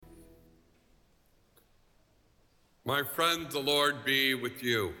My friends, the Lord be with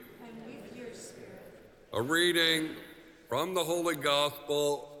you. And with your spirit. A reading from the Holy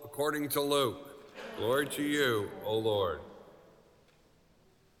Gospel according to Luke. Glory to you, O Lord.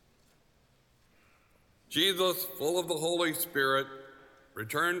 Jesus, full of the Holy Spirit,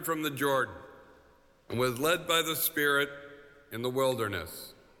 returned from the Jordan and was led by the Spirit in the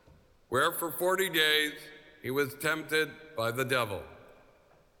wilderness, where for 40 days he was tempted by the devil.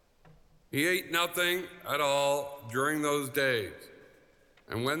 He ate nothing at all during those days,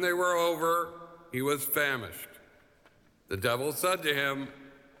 and when they were over, he was famished. The devil said to him,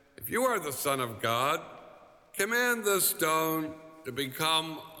 "If you are the Son of God, command this stone to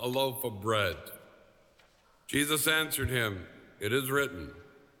become a loaf of bread." Jesus answered him, "It is written,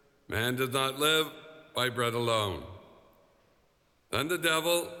 man does not live by bread alone." Then the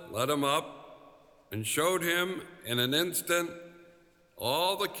devil led him up and showed him in an instant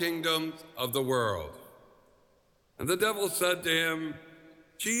all the kingdoms of the world. And the devil said to him,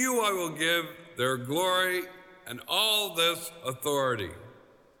 "To you I will give their glory and all this authority,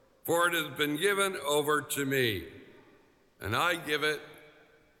 for it has been given over to me, and I give it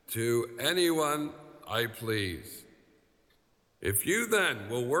to anyone I please. If you then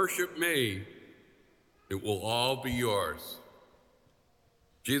will worship me, it will all be yours."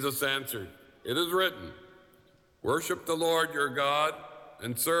 Jesus answered, "It is written, worship the Lord your God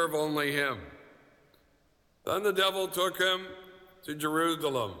and serve only him." Then the devil took him to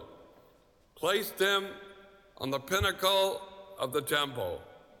Jerusalem, placed him on the pinnacle of the temple,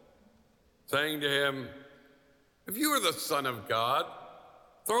 saying to him, "If you are the Son of God,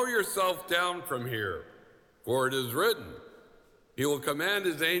 throw yourself down from here, for it is written, he will command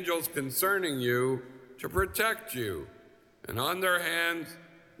his angels concerning you to protect you, and on their hands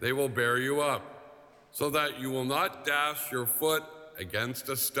they will bear you up, so that you will not dash your foot against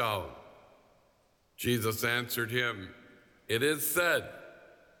a stone." Jesus answered him, "It is said,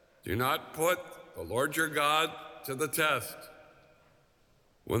 do not put the Lord your God to the test."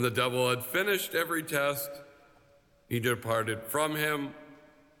 When the devil had finished every test, he departed from him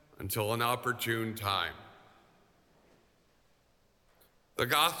until an opportune time. The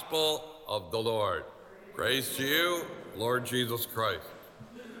Gospel of the Lord. Praise to you, Lord Jesus Christ.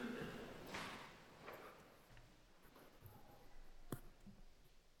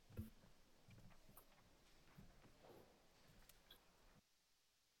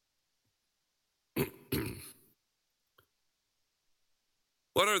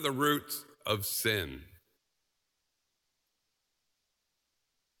 What are the roots of sin?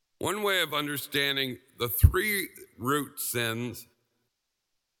 One way of understanding the three root sins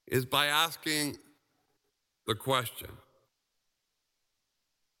is by asking the question,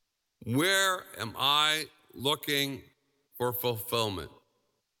 where am I looking for fulfillment?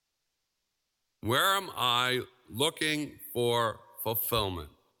 Where am I looking for fulfillment?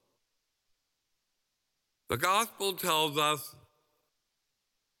 The gospel tells us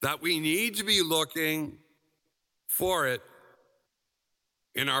that we need to be looking for it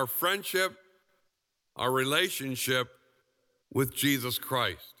in our friendship, our relationship with Jesus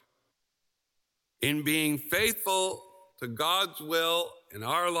Christ, in being faithful to God's will in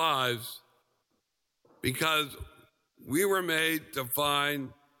our lives, because we were made to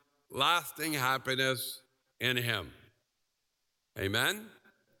find lasting happiness in him. Amen?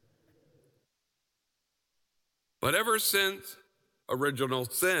 But ever since original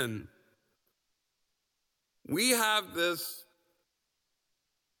sin, we have this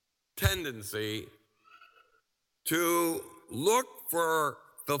tendency to look for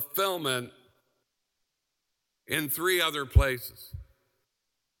fulfillment in three other places.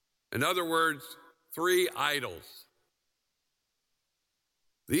 In other words, three idols.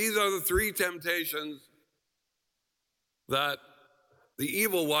 These are the three temptations that the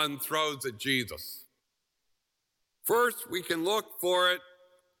evil one throws at Jesus. First, we can look for it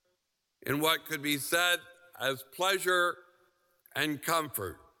in what could be said as pleasure and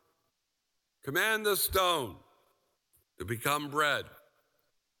comfort. Command the stone to become bread.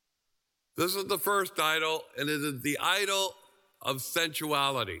 This is the first idol, and it is the idol of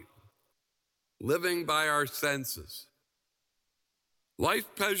sensuality, living by our senses.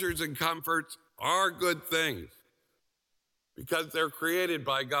 Life's pleasures and comforts are good things because they're created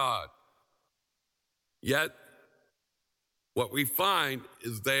by God. Yet, what we find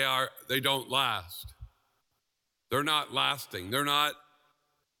is they don't last. They're not lasting. They're not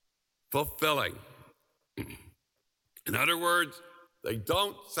fulfilling. In other words, they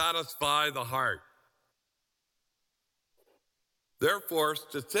don't satisfy the heart. Therefore,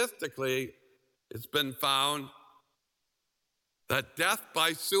 statistically, it's been found that death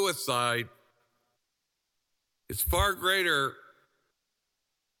by suicide is far greater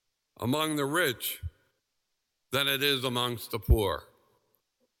among the rich than it is amongst the poor.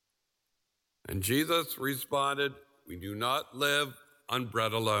 And Jesus responded, we do not live on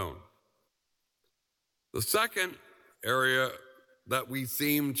bread alone. The second area that we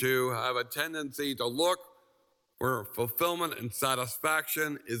seem to have a tendency to look for fulfillment and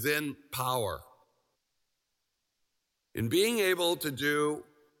satisfaction is in power. In being able to do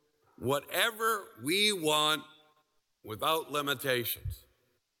whatever we want without limitations.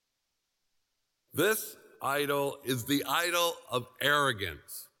 This idol is the idol of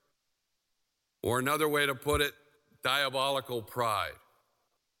arrogance, or another way to put it, diabolical pride.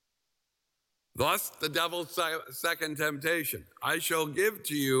 Thus, the devil's second temptation, I shall give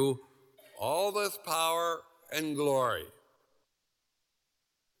to you all this power and glory.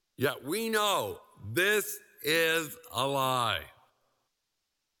 Yet we know this is a lie.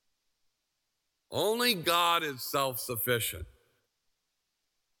 Only God is self-sufficient.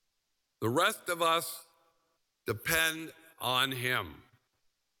 The rest of us depend on him.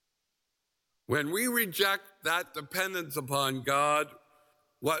 When we reject that dependence upon God,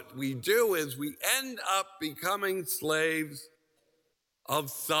 what we do is we end up becoming slaves of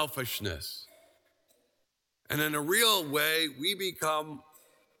selfishness. And in a real way, we become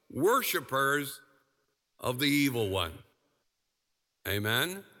worshipers of the evil one.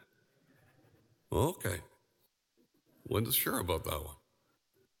 Amen? Okay. Wasn't sure about that one.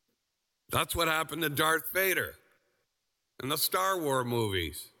 That's what happened to Darth Vader in the Star Wars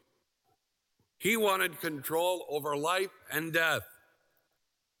movies. He wanted control over life and death.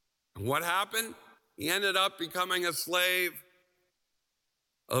 And what happened? He ended up becoming a slave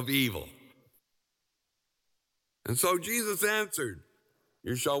of evil. And so Jesus answered,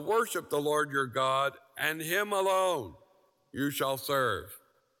 you shall worship the Lord your God, and him alone you shall serve.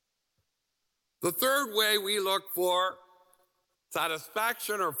 The third way we look for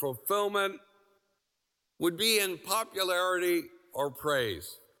satisfaction or fulfillment would be in popularity or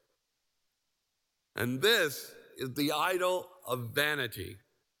praise. And this is the idol of vanity.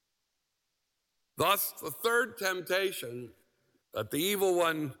 Thus, the third temptation that the evil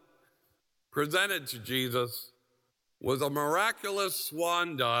one presented to Jesus was a miraculous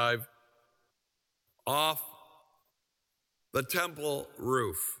swan dive off the temple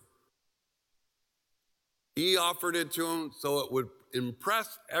roof. He offered it to him so it would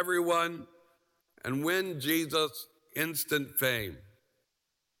impress everyone and win Jesus instant fame.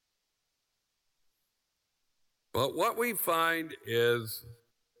 But what we find is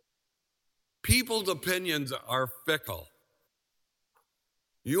people's opinions are fickle.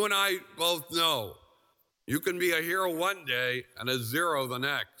 You and I both know you can be a hero one day and a zero the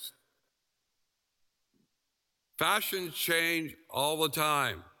next. Fashions change all the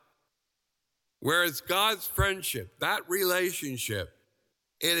time. Whereas God's friendship, that relationship,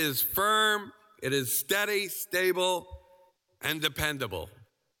 it is firm, it is steady, stable, and dependable.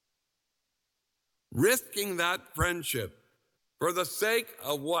 Risking that friendship for the sake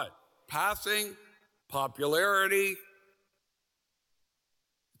of what? Passing popularity.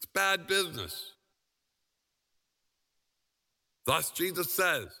 It's bad business. Thus Jesus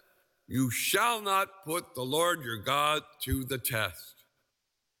says, you shall not put the Lord your God to the test.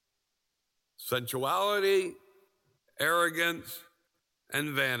 Sensuality, arrogance, and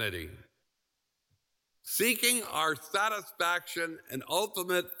vanity. Seeking our satisfaction and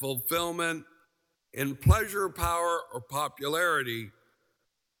ultimate fulfillment in pleasure, power, or popularity,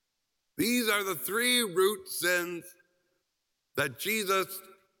 these are the three root sins that Jesus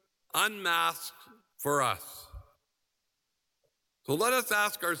unmasked for us. So let us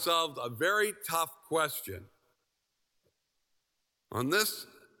ask ourselves a very tough question. On this,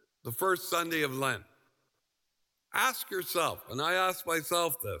 the first Sunday of Lent, ask yourself, and I ask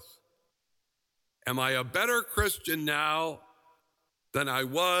myself this, am I a better Christian now than I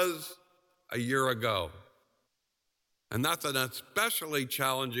was a year ago? And that's an especially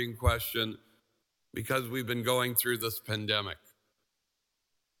challenging question because we've been going through this pandemic.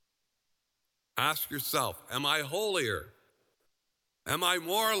 Ask yourself, am I holier? Am I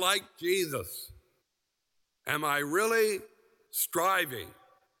more like Jesus? Am I really striving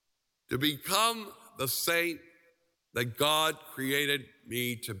to become the saint that God created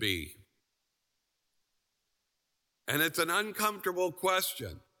me to be? And it's an uncomfortable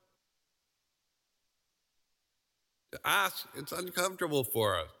question to ask. It's uncomfortable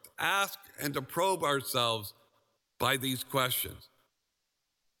for us to ask and to probe ourselves by these questions.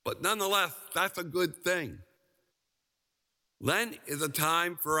 But nonetheless, that's a good thing. Lent is a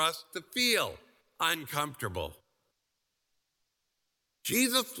time for us to feel uncomfortable.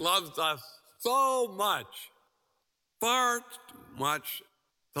 Jesus loves us so much far too much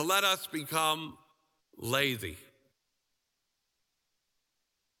to let us become lazy.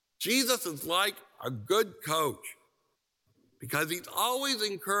 Jesus is like a good coach because he's always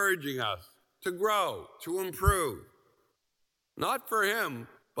encouraging us to grow, to improve. Not for him,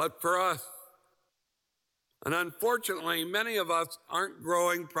 but for us. And unfortunately, many of us aren't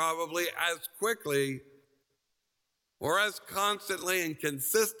growing probably as quickly or as constantly and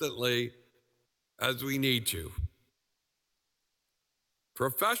consistently as we need to.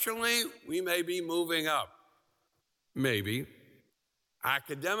 Professionally, we may be moving up. Maybe.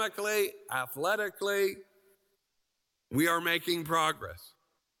 Academically, athletically, we are making progress.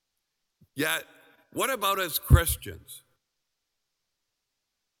 Yet, what about as Christians?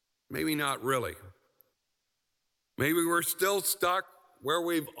 Maybe not really. Maybe we're still stuck where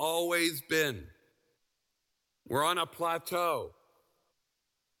we've always been. We're on a plateau.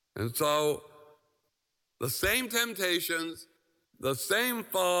 And so, the same temptations, the same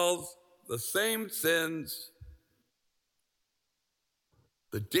falls, the same sins.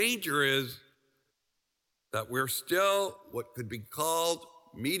 The danger is that we're still what could be called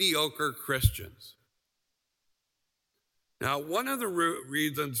mediocre Christians. Now, one of the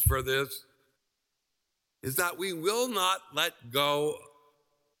reasons for this is that we will not let go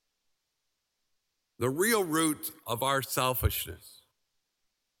the real root of our selfishness.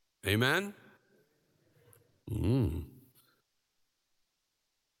 Amen? We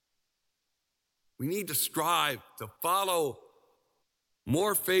need to strive to follow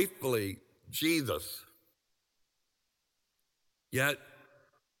more faithfully Jesus. Yet,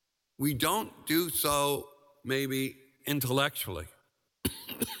 we don't do so maybe intellectually.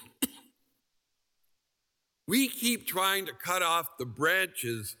 We keep trying to cut off the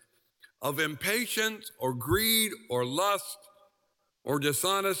branches of impatience or greed or lust or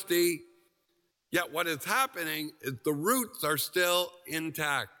dishonesty. Yet what is happening is the roots are still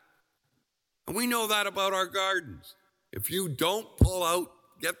intact. And we know that about our gardens. If you don't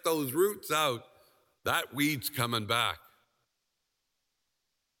get those roots out, that weed's coming back.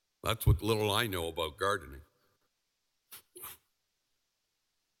 That's what little I know about gardening.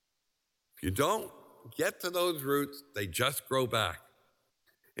 If you don't get to those roots, they just grow back.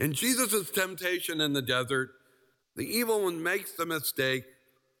 In Jesus' temptation in the desert, the evil one makes the mistake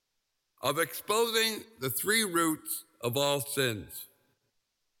of exposing the three roots of all sins.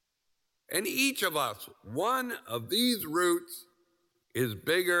 And each of us, one of these roots is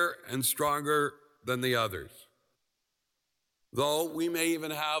bigger and stronger than the others, though we may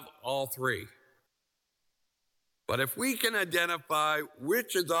even have all three. But if we can identify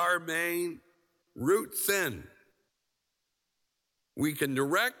which is our main root sin, we can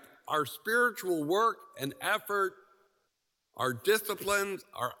direct our spiritual work and effort, our disciplines,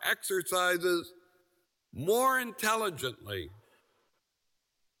 our exercises more intelligently.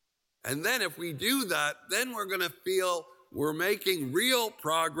 And then if we do that, then we're going to feel we're making real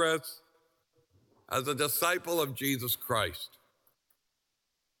progress as a disciple of Jesus Christ.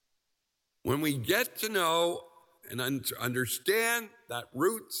 When we get to know and understand that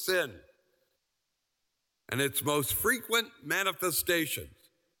root sin and its most frequent manifestations,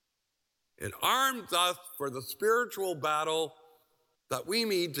 it arms us for the spiritual battle that we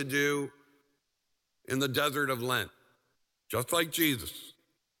need to do in the desert of Lent, just like Jesus.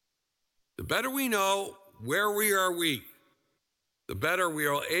 The better we know where we are weak, the better we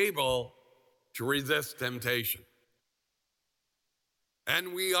are able to resist temptation.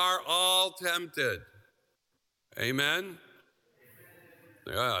 And we are all tempted. Amen?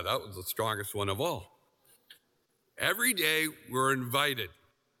 Yeah, that was the strongest one of all. Every day we're invited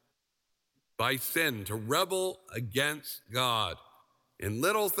by sin to rebel against God in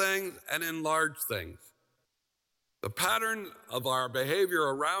little things and in large things. The pattern of our behavior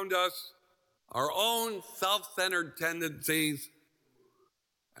around us, our own self-centered tendencies,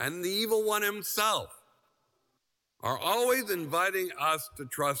 and the evil one himself are always inviting us to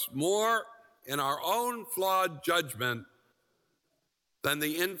trust more in our own flawed judgment than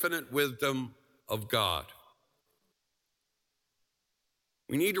the infinite wisdom of God.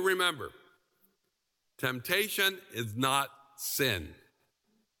 We need to remember, temptation is not sin.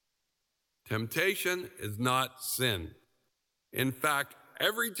 Temptation is not sin. In fact,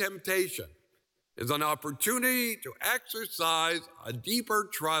 every temptation is an opportunity to exercise a deeper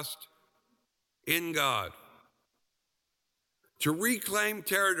trust in God, to reclaim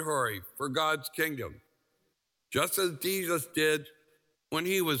territory for God's kingdom, just as Jesus did when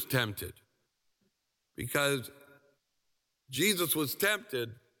he was tempted. Because Jesus was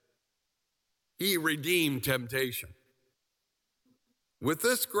tempted, he redeemed temptation. With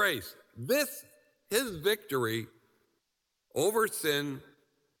this grace, his victory over sin,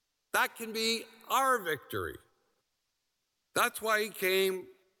 that can be our victory. That's why he came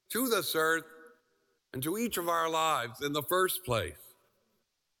to this earth and to each of our lives in the first place.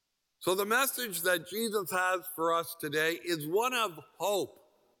 So the message that Jesus has for us today is one of hope,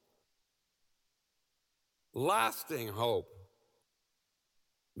 lasting hope.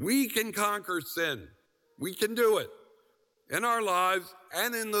 We can conquer sin. We can do it in our lives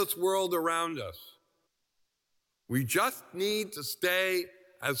and in this world around us. We just need to stay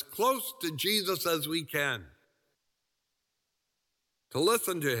as close to Jesus as we can, to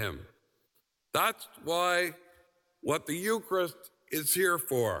listen to him. That's why what the Eucharist is here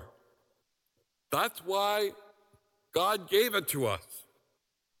for. That's why God gave it to us.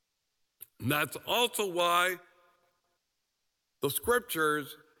 And that's also why the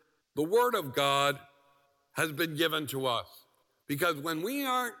scriptures, the Word of God, has been given to us. Because when we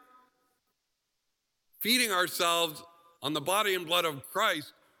aren't feeding ourselves on the body and blood of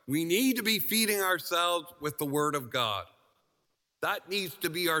Christ, we need to be feeding ourselves with the Word of God. That needs to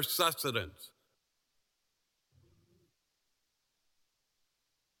be our sustenance.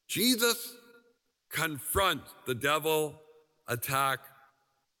 Jesus confronts the devil attack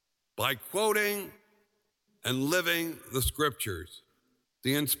by quoting and living the scriptures,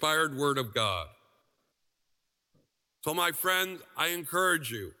 the inspired Word of God. So, my friends, I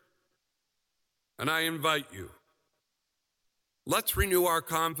encourage you and I invite you. Let's renew our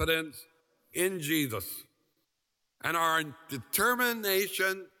confidence in Jesus and our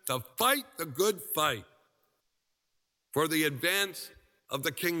determination to fight the good fight for the advance of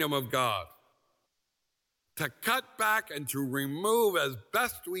the kingdom of God, to cut back and to remove as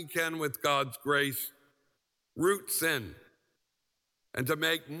best we can with God's grace root sin, and to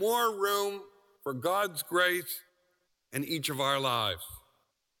make more room for God's grace in each of our lives.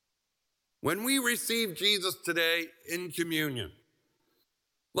 When we receive Jesus today in communion,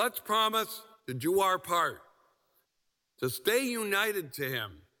 let's promise to do our part, to stay united to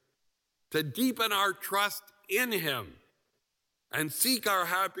him, to deepen our trust in him, and seek our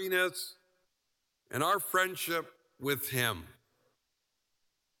happiness and our friendship with him.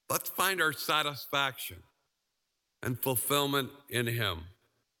 Let's find our satisfaction and fulfillment in him.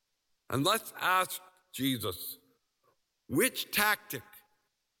 And let's ask Jesus which tactic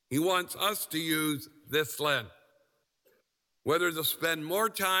he wants us to use this Lent, whether to spend more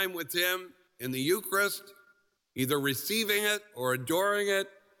time with him in the Eucharist, either receiving it or adoring it,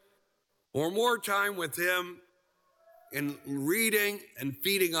 or more time with him in reading and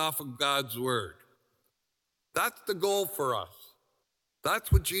feeding off of God's word. That's the goal for us.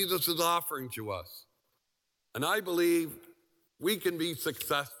 That's what Jesus is offering to us. And I believe we can be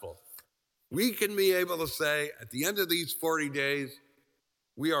successful. We can be able to say at the end of these 40 days,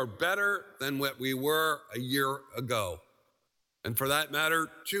 we are better than what we were a year ago. And for that matter,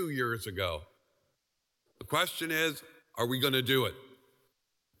 2 years ago. The question is, are we going to do it?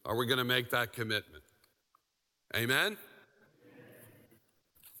 Are we going to make that commitment? Amen?